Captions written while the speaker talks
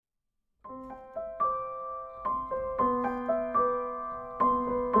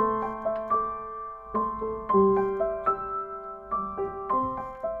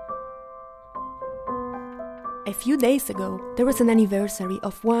A few days ago, there was an anniversary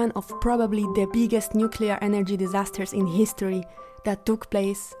of one of probably the biggest nuclear energy disasters in history that took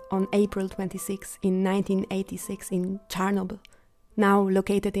place on April 26 in 1986 in Chernobyl, now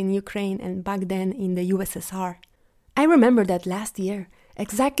located in Ukraine and back then in the USSR. I remember that last year,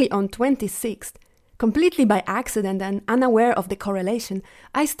 exactly on 26th, completely by accident and unaware of the correlation,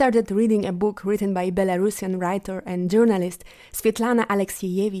 I started reading a book written by Belarusian writer and journalist Svetlana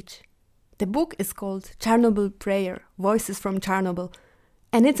Alexievich. The book is called Chernobyl Prayer, Voices from Chernobyl,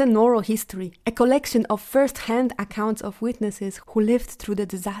 and it's an oral history, a collection of first-hand accounts of witnesses who lived through the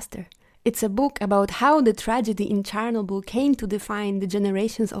disaster. It's a book about how the tragedy in Chernobyl came to define the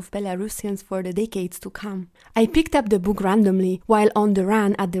generations of Belarusians for the decades to come. I picked up the book randomly while on the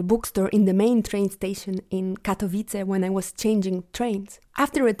run at the bookstore in the main train station in Katowice when I was changing trains.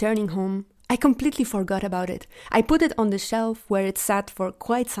 After returning home, I completely forgot about it. I put it on the shelf where it sat for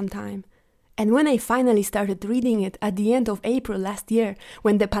quite some time. And when I finally started reading it at the end of April last year,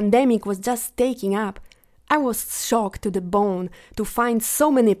 when the pandemic was just taking up, I was shocked to the bone to find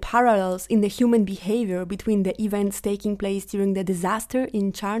so many parallels in the human behavior between the events taking place during the disaster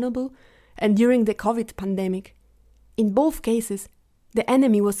in Chernobyl and during the COVID pandemic. In both cases, the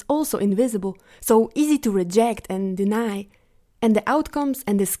enemy was also invisible, so easy to reject and deny, and the outcomes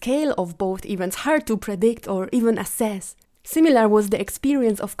and the scale of both events hard to predict or even assess. Similar was the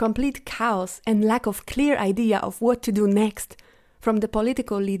experience of complete chaos and lack of clear idea of what to do next from the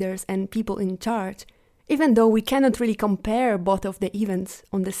political leaders and people in charge, even though we cannot really compare both of the events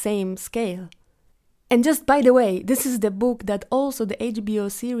on the same scale. And just by the way, this is the book that also the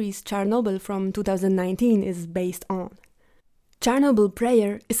HBO series Chernobyl from 2019 is based on. Chernobyl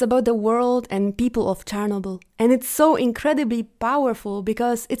Prayer is about the world and people of Chernobyl, and it's so incredibly powerful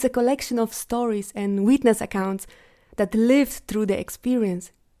because it's a collection of stories and witness accounts that lived through the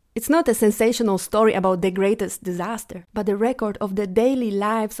experience. It's not a sensational story about the greatest disaster, but a record of the daily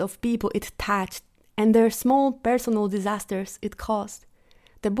lives of people it touched and their small personal disasters it caused.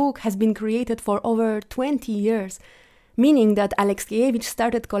 The book has been created for over 20 years, meaning that Alexievich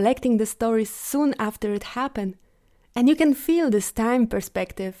started collecting the stories soon after it happened. And you can feel this time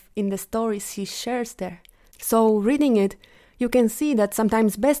perspective in the stories he shares there. So reading it, you can see that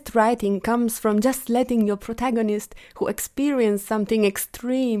sometimes best writing comes from just letting your protagonist who experienced something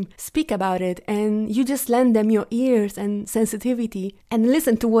extreme speak about it, and you just lend them your ears and sensitivity and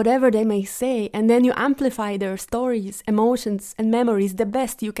listen to whatever they may say, and then you amplify their stories, emotions and memories the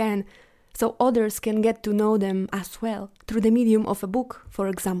best you can, so others can get to know them as well, through the medium of a book, for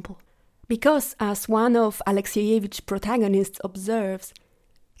example. Because, as one of Alexievich's protagonists observes,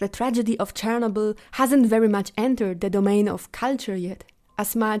 the tragedy of Chernobyl hasn't very much entered the domain of culture yet,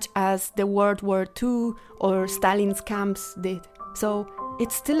 as much as the World War II or Stalin's camps did. So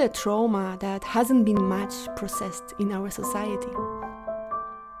it's still a trauma that hasn't been much processed in our society.